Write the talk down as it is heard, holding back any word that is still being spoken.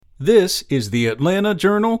This is the Atlanta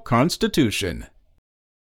Journal-Constitution.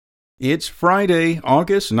 It's Friday,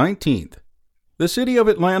 August 19th. The City of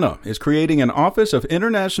Atlanta is creating an Office of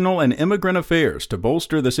International and Immigrant Affairs to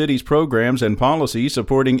bolster the city's programs and policies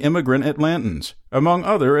supporting immigrant Atlantans, among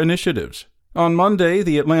other initiatives. On Monday,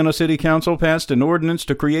 the Atlanta City Council passed an ordinance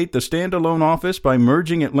to create the standalone office by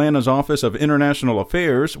merging Atlanta's Office of International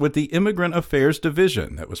Affairs with the Immigrant Affairs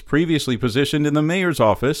Division that was previously positioned in the Mayor's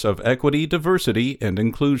Office of Equity, Diversity, and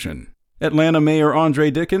Inclusion. Atlanta Mayor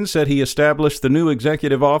Andre Dickens said he established the new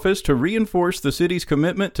executive office to reinforce the city's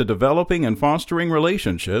commitment to developing and fostering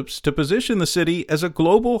relationships to position the city as a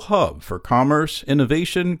global hub for commerce,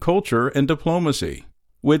 innovation, culture, and diplomacy.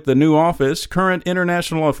 With the new office, current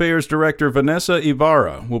International Affairs Director Vanessa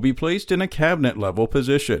Ibarra will be placed in a cabinet-level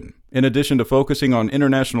position. In addition to focusing on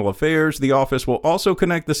international affairs, the office will also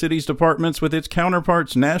connect the city's departments with its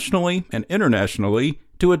counterparts nationally and internationally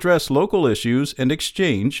to address local issues and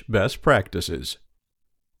exchange best practices.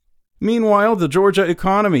 Meanwhile, the Georgia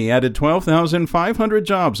economy added 12,500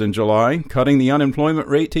 jobs in July, cutting the unemployment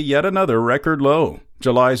rate to yet another record low.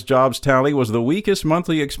 July's jobs tally was the weakest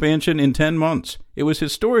monthly expansion in 10 months. It was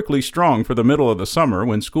historically strong for the middle of the summer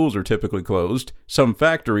when schools are typically closed, some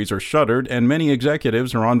factories are shuttered, and many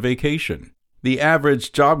executives are on vacation. The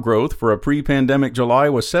average job growth for a pre-pandemic July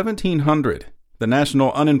was 1,700. The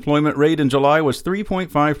national unemployment rate in July was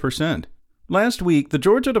 3.5%. Last week, the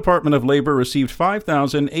Georgia Department of Labor received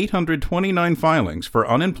 5,829 filings for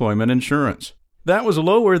unemployment insurance. That was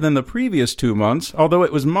lower than the previous 2 months, although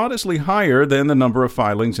it was modestly higher than the number of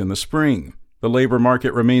filings in the spring. The labor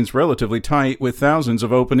market remains relatively tight, with thousands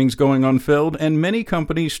of openings going unfilled and many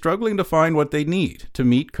companies struggling to find what they need to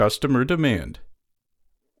meet customer demand.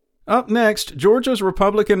 Up next, Georgia's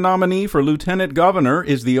Republican nominee for lieutenant governor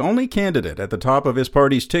is the only candidate at the top of his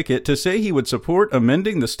party's ticket to say he would support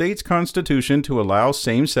amending the state's constitution to allow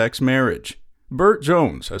same-sex marriage. Burt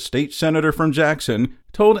Jones, a state senator from Jackson,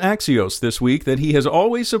 told Axios this week that he has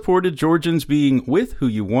always supported Georgians being with who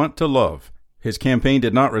you want to love. His campaign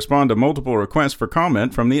did not respond to multiple requests for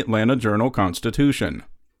comment from the Atlanta Journal-Constitution.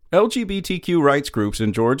 LGBTQ rights groups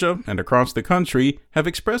in Georgia and across the country have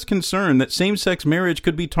expressed concern that same-sex marriage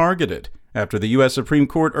could be targeted after the U.S. Supreme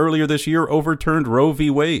Court earlier this year overturned Roe v.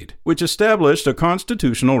 Wade, which established a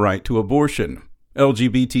constitutional right to abortion.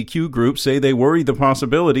 LGBTQ groups say they worry the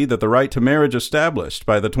possibility that the right to marriage established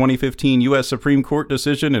by the 2015 U.S. Supreme Court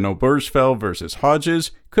decision in Obergefell v.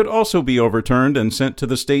 Hodges could also be overturned and sent to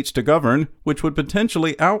the states to govern, which would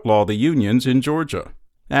potentially outlaw the unions in Georgia.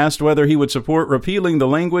 Asked whether he would support repealing the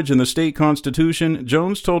language in the state constitution,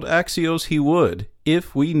 Jones told Axios he would,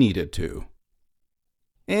 if we needed to.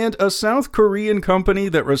 And a South Korean company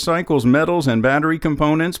that recycles metals and battery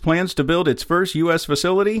components plans to build its first U.S.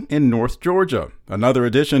 facility in North Georgia, another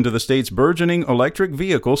addition to the state's burgeoning electric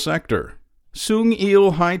vehicle sector.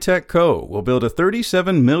 Sung-Il High-Tech Co. will build a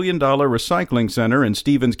 $37 million recycling center in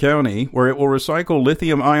Stevens County where it will recycle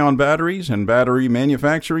lithium-ion batteries and battery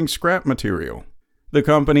manufacturing scrap material. The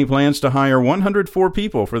company plans to hire 104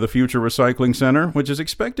 people for the future recycling center, which is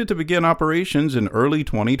expected to begin operations in early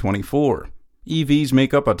 2024. EVs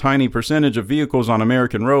make up a tiny percentage of vehicles on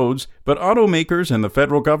American roads, but automakers and the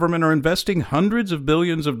federal government are investing hundreds of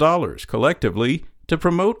billions of dollars collectively to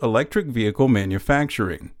promote electric vehicle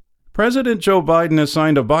manufacturing. President Joe Biden has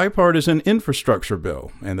signed a bipartisan infrastructure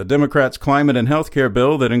bill and the Democrats' climate and health care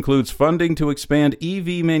bill that includes funding to expand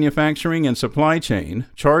EV manufacturing and supply chain,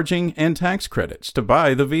 charging, and tax credits to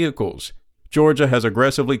buy the vehicles. Georgia has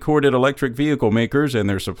aggressively courted electric vehicle makers and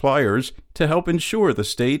their suppliers to help ensure the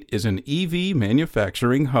state is an EV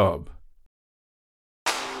manufacturing hub.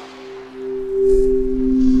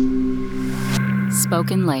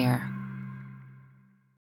 Spoken Layer.